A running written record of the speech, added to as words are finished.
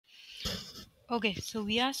Okay, so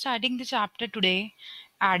we are starting the chapter today,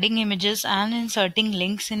 adding images and inserting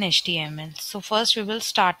links in HTML. So first we will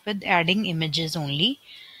start with adding images only.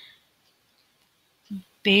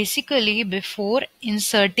 Basically, before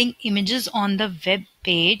inserting images on the web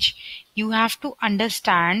page, you have to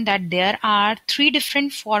understand that there are three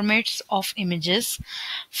different formats of images.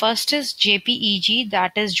 First is JPEG,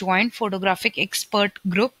 that is Joint Photographic Expert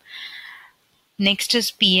Group. Next is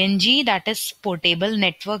PNG, that is Portable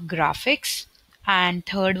Network Graphics. And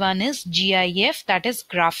third one is GIF, that is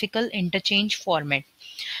Graphical Interchange Format.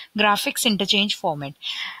 Graphics Interchange Format.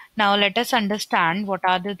 Now let us understand what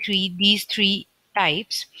are these three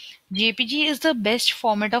types. JPG is the best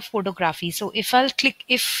format of photography. So if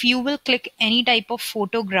you will click any type of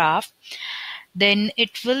photograph, then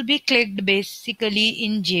it will be clicked basically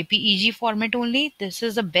in JPEG format only. This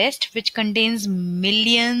is the best, which contains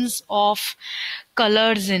millions of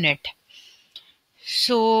colors in it.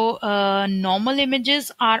 So normal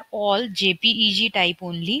images are all JPEG type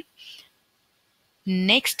only.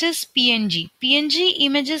 Next is PNG. PNG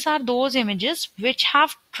images are those images which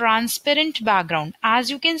have transparent background.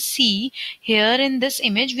 As you can see here in this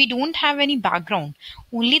image, we don't have any background.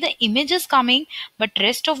 Only the image is coming, but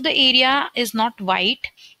rest of the area is not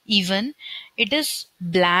white even. It is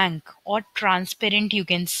blank or transparent, you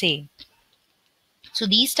can say. So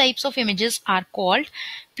these types of images are called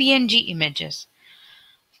PNG images.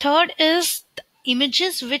 Third is the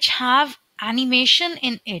images which have animation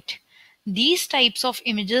in it. These types of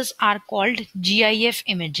images are called GIF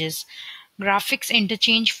images, graphics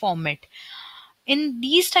interchange format. In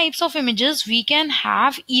these types of images, we can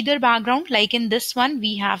have either background, like in this one,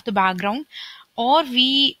 we have the background, or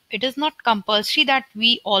it is not compulsory that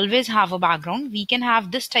we always have a background. We can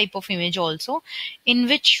have this type of image also, in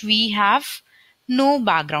which we have no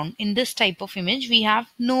background. In this type of image, we have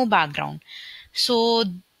no background. So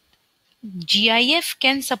GIF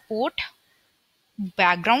can support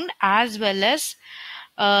background as well as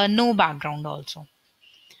no background also.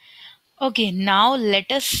 Okay, now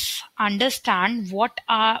let us understand what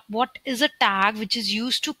is a tag which is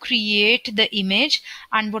used to create the image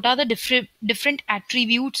and what are the different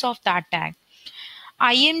attributes of that tag.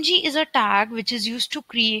 IMG is a tag which is used to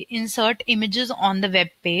insert images on the web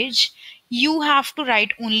page. You have to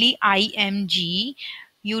write only IMG.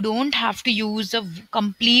 You don't have to use the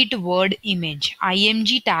complete word image.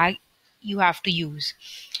 IMG tag you have to use.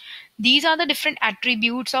 These are the different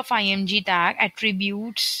attributes of IMG tag.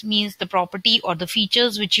 Attributes means the property or the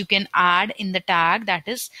features which you can add in the tag, that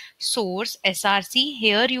is source, SRC.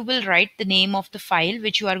 Here you will write the name of the file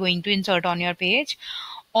which you are going to insert on your page.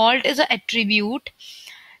 Alt is an attribute.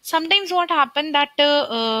 Sometimes what happen that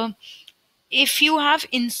if you have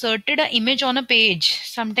inserted an image on a page,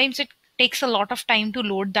 sometimes it takes a lot of time to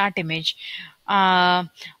load that image,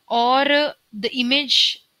 or the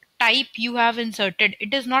image type you have inserted,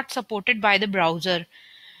 it is not supported by the browser.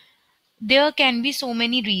 There can be so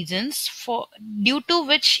many reasons due to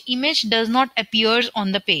which image does not appear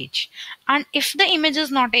on the page. And if the image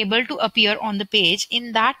is not able to appear on the page,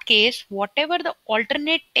 in that case, whatever the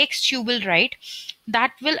alternate text you will write,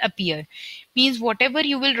 that will appear. Means whatever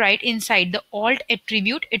you will write inside the alt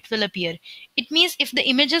attribute, it will appear. It means if the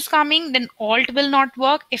image is coming, then alt will not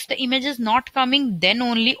work. If the image is not coming, then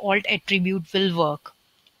only alt attribute will work.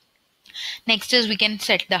 Next is we can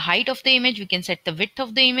set the height of the image, we can set the width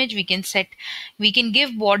of the image, we can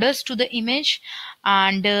give borders to the image,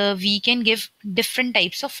 and we can give different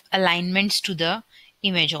types of alignments to the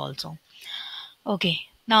image also. Okay,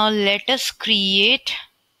 now let us create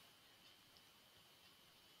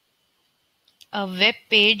a web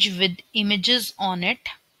page with images on it.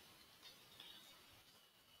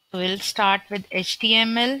 We'll start with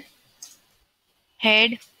HTML,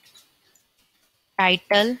 head,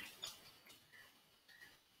 title,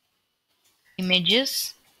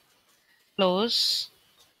 images, close,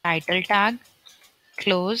 title tag,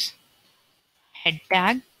 close, head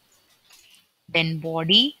tag, then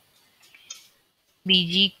body,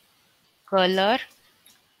 BG color,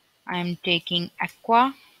 I'm taking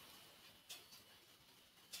aqua.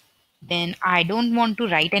 Then I don't want to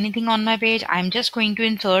write anything on my page. I'm just going to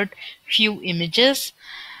insert few images.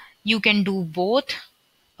 You can do both,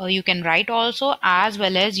 or you can write also, as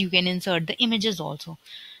well as you can insert the images also.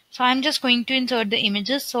 So I'm just going to insert the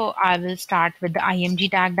images. So I will start with the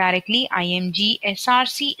IMG tag directly. IMG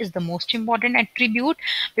SRC is the most important attribute,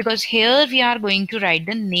 because here we are going to write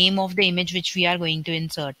the name of the image which we are going to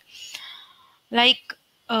insert.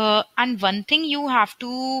 And one thing you have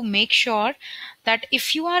to make sure that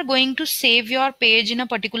if you are going to save your page in a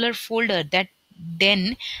particular folder,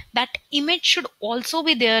 then that image should also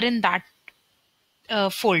be there in that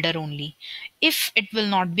folder only. If it will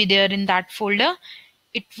not be there in that folder,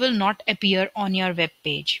 it will not appear on your web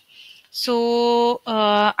page. So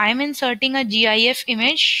I'm inserting a GIF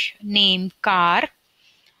image named car.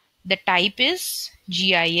 The type is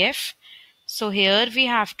GIF. So here we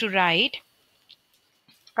have to write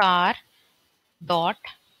car dot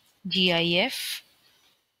GIF.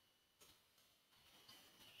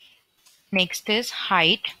 Next is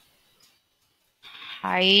height.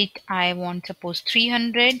 Height I want suppose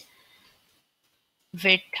 300.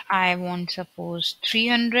 Width I want suppose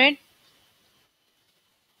 300.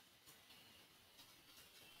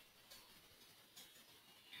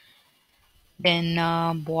 Then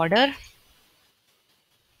border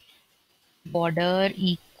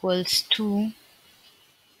equals to,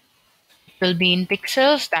 it will be in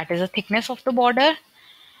pixels, that is the thickness of the border.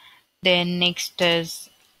 Then next is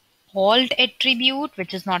alt attribute,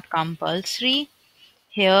 which is not compulsory.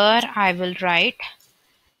 Here I will write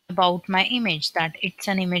about my image that it's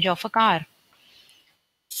an image of a car.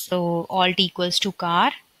 So alt equals to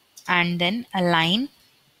car, and then align.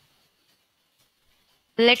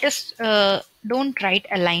 Let us don't write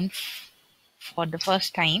align for the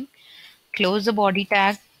first time. Close the body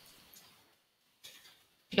tag,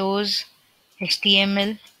 close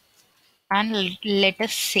HTML, and let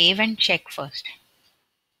us save and check first.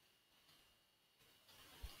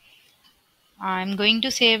 I'm going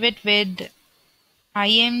to save it with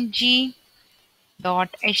img.html.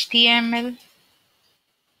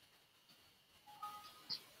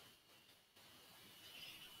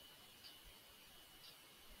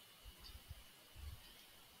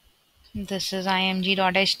 This is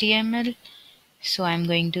img.html. So I'm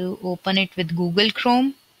going to open it with Google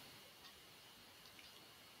Chrome.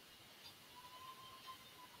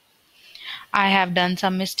 I have done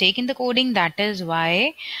some mistake in the coding. That is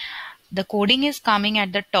why the coding is coming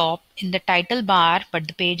at the top in the title bar, but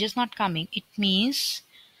the page is not coming. It means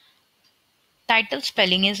title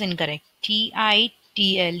spelling is incorrect. Title.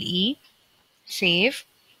 Save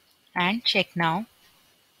and check now.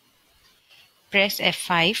 Press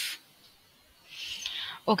F5.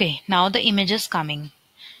 Okay, now the image is coming.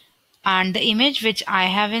 And the image which I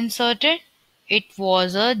have inserted, it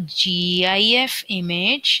was a GIF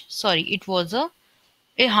image. Sorry, it was a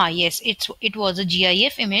yes, it was a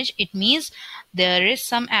GIF image. It means there is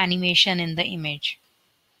some animation in the image.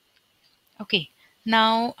 Okay,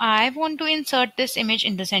 now I want to insert this image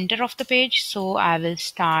in the center of the page, so I will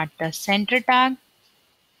start the center tag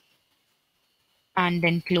and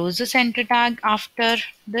then close the center tag after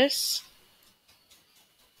this.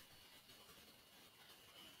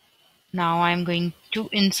 Now I'm going to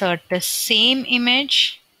insert the same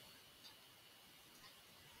image.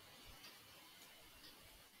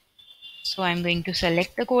 So I'm going to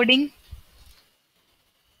select the coding,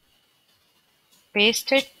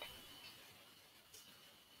 paste it,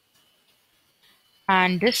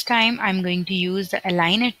 and this time I'm going to use the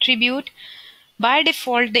align attribute. By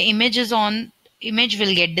default, the image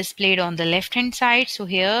will get displayed on the left hand side. So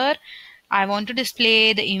here I want to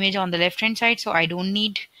display the image on the left hand side, so I don't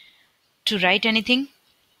need to write anything.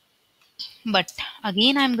 But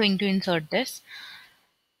again, I'm going to insert this,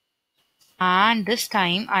 and this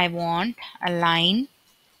time I want align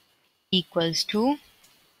equals to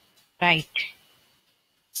right.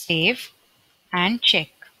 Save and check.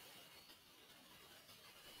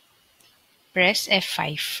 Press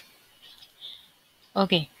F5.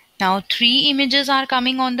 Okay, now three images are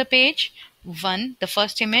coming on the page. One, the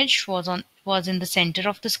first image was in the center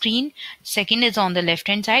of the screen. Second is on the left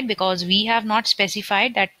hand side because we have not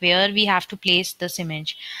specified that where we have to place this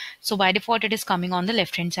image. So by default it is coming on the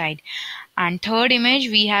left hand side. And third image,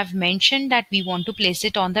 we have mentioned that we want to place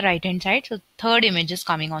it on the right hand side. So third image is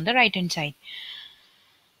coming on the right hand side.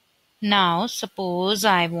 Now suppose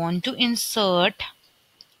I want to insert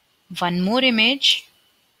one more image,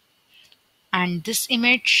 and this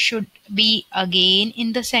image should be again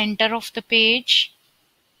in the center of the page.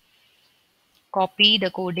 Copy the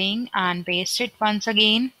coding and paste it once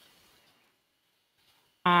again,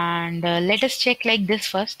 and let us check like this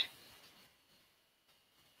first.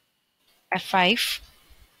 F5.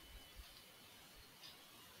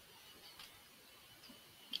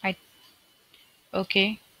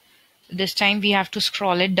 Okay, this time we have to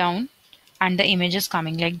scroll it down and the image is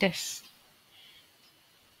coming like this.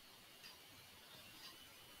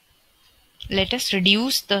 Let us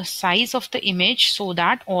reduce the size of the image so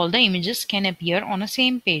that all the images can appear on the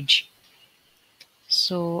same page.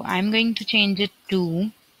 So I'm going to change it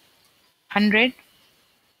to 100.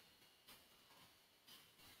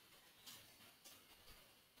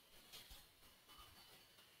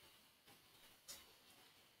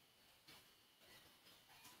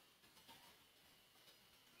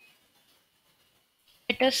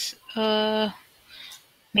 let us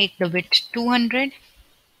make the width 200.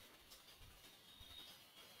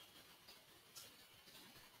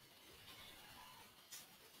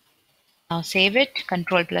 Now save it,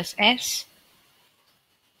 Control plus S,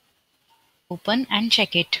 open and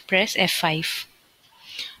check it, press F5.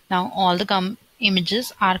 Now all the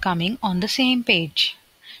images are coming on the same page.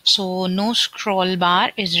 So no scroll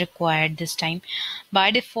bar is required this time.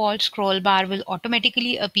 By default, scroll bar will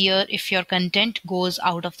automatically appear if your content goes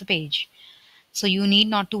out of the page. So you need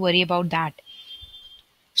not to worry about that.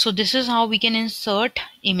 So this is how we can insert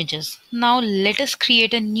images. Now let us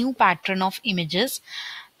create a new pattern of images.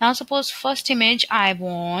 Now suppose first image I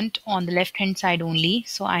want on the left hand side only.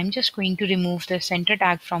 So I'm just going to remove the center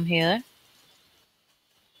tag from here.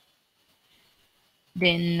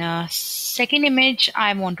 Then second image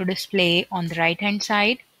I want to display on the right hand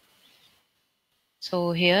side.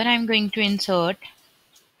 So here I'm going to insert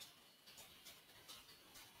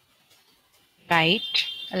right,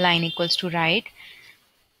 align equals to right.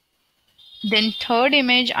 Then third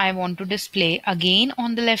image I want to display again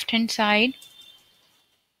on the left hand side.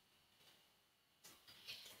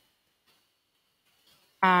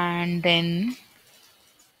 And then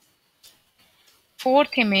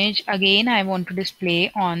fourth image again I want to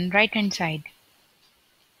display on right hand side.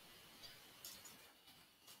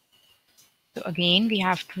 So again we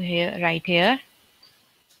have to write here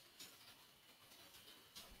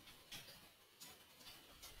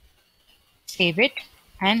save it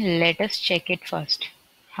and let us check it first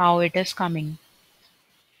how it is coming.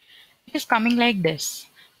 It is coming like this,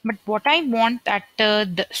 but what I want that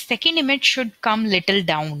the second image should come little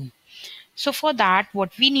down. So for that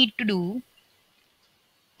what we need to do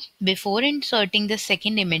before inserting the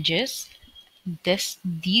second images,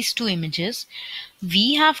 these two images,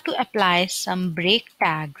 we have to apply some break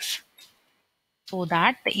tags so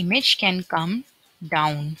that the image can come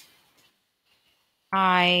down.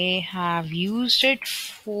 I have used it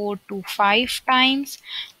 4 to 5 times.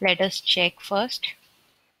 Let us check first.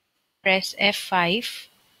 Press F5,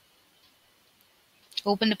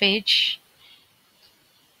 open the page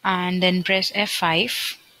and then press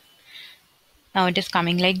F5. Now it is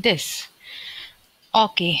coming like this.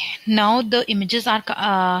 Okay, now the images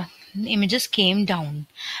came down,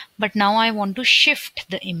 but now I want to shift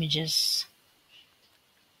the images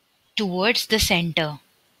towards the center.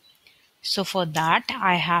 So for that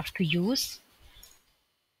I have to use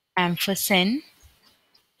ampersand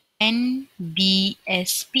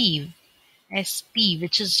NBSP SP,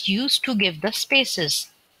 which is used to give the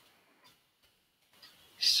spaces.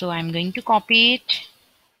 So I'm going to copy it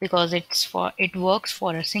because it works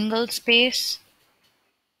for a single space.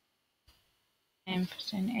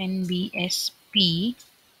 Ampersand NBSP,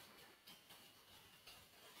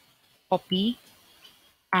 copy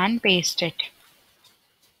and paste it.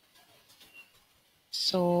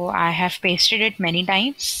 So I have pasted it many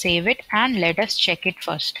times. Save it and let us check it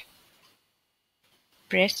first.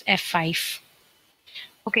 Press F5.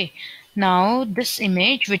 Okay, now this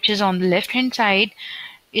image which is on the left hand side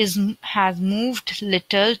has moved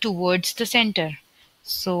little towards the center.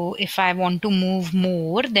 So if I want to move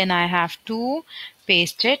more, then I have to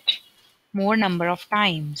paste it more number of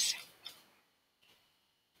times.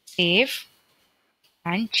 Save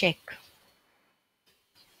and check.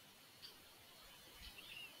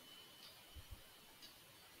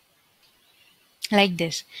 Like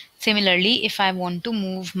this. Similarly, if I want to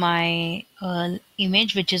move my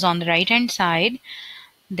image which is on the right hand side,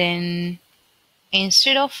 then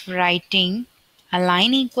instead of writing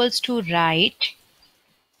align equals to right,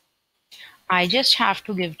 I just have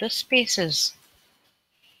to give the spaces.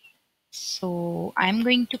 So I'm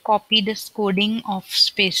going to copy this coding of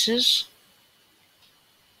spaces,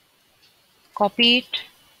 copy it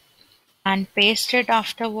and paste it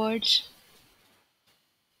afterwards.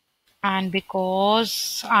 And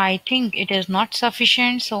because I think it is not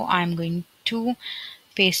sufficient, so I'm going to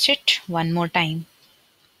paste it one more time.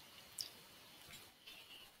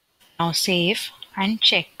 Now save and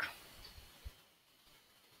check.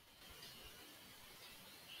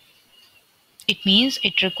 It means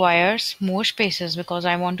it requires more spaces because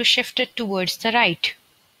I want to shift it towards the right.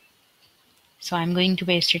 So I'm going to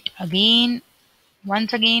paste it again,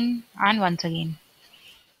 once again and once again.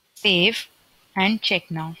 Save and check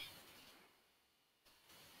now.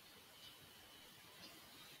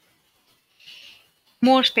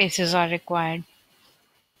 More spaces are required.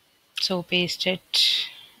 So paste it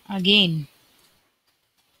again.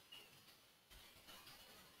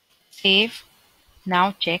 Save.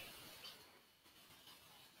 Now check.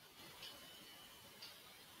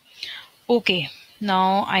 Okay.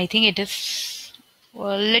 Now I think it is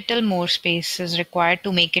A little more space is required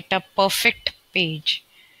to make it a perfect page.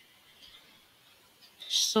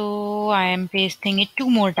 So I am pasting it 2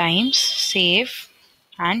 more times, save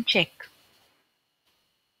and check.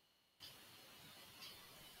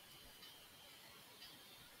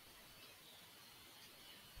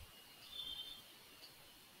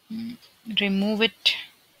 Remove it.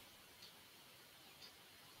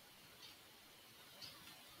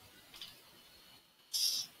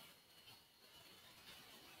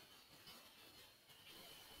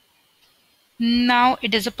 Now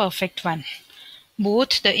it is a perfect one.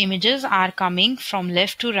 Both the images are coming from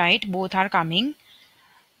left to right, both are coming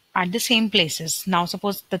at the same places. Now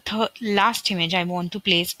suppose the last image I want to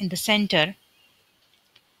place in the center,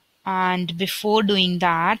 and before doing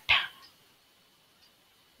that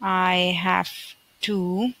I have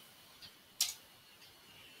to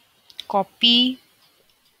copy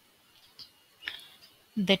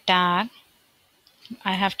the tag.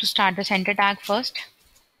 I have to start the center tag first,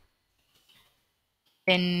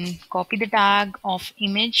 then copy the tag of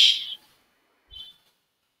image,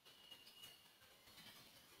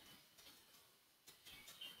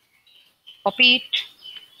 copy it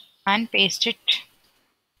and paste it.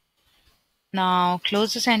 Now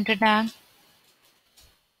close the center tag,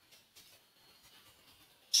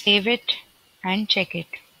 save it and check it.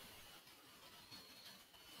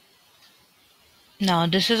 Now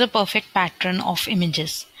this is a perfect pattern of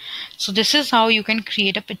images. So this is how you can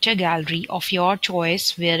create a picture gallery of your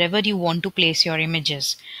choice wherever you want to place your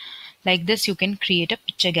images. Like this you can create a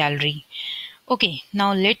picture gallery. Okay,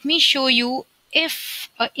 now let me show you, if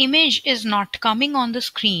an image is not coming on the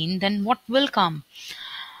screen, then what will come.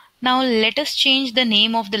 Now let us change the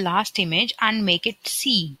name of the last image and make it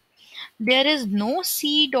C. There is no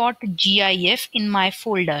c.gif in my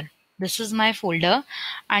folder. This is my folder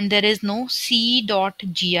and there is no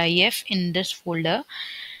c.gif in this folder.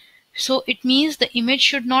 So it means the image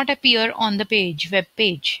should not appear on the page, web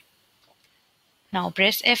page. Now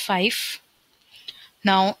press F5.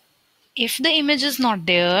 Now if the image is not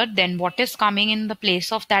there, then what is coming in the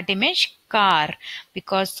place of that image? Car.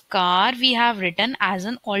 Because car we have written as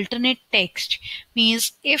an alternate text.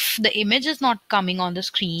 Means if the image is not coming on the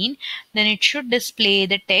screen, then it should display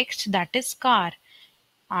the text that is car.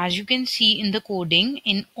 As you can see in the coding,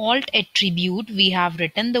 in alt attribute we have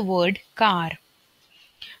written the word car.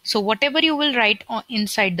 So whatever you will write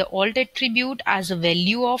inside the alt attribute as a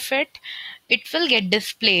value of it, it will get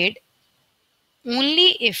displayed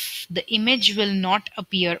only if the image will not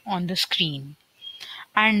appear on the screen.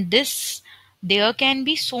 And this, there can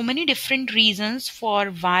be so many different reasons for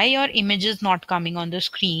why your image is not coming on the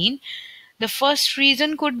screen. The first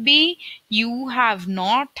reason could be you have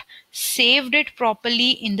not saved it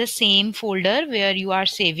properly in the same folder where you are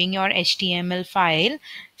saving your HTML file.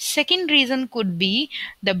 Second reason could be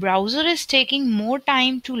the browser is taking more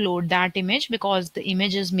time to load that image because the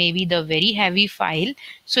image is maybe the very heavy file.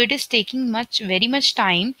 So it is taking very much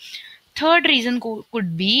time. Third reason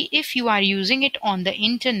could be if you are using it on the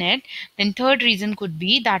internet, then third reason could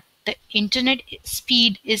be that the internet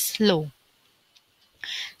speed is slow.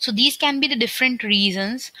 So these can be the different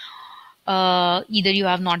reasons. Either you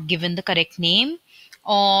have not given the correct name,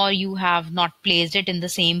 or you have not placed it in the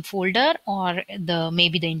same folder, or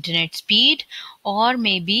maybe the internet speed, or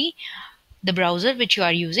maybe the browser which you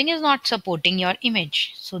are using is not supporting your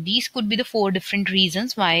image. So these could be the 4 different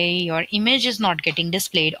reasons why your image is not getting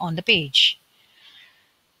displayed on the page.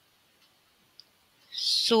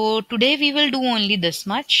 So today we will do only this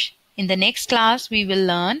much. In the next class we will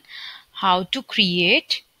learn how to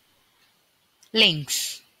create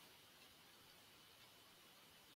links.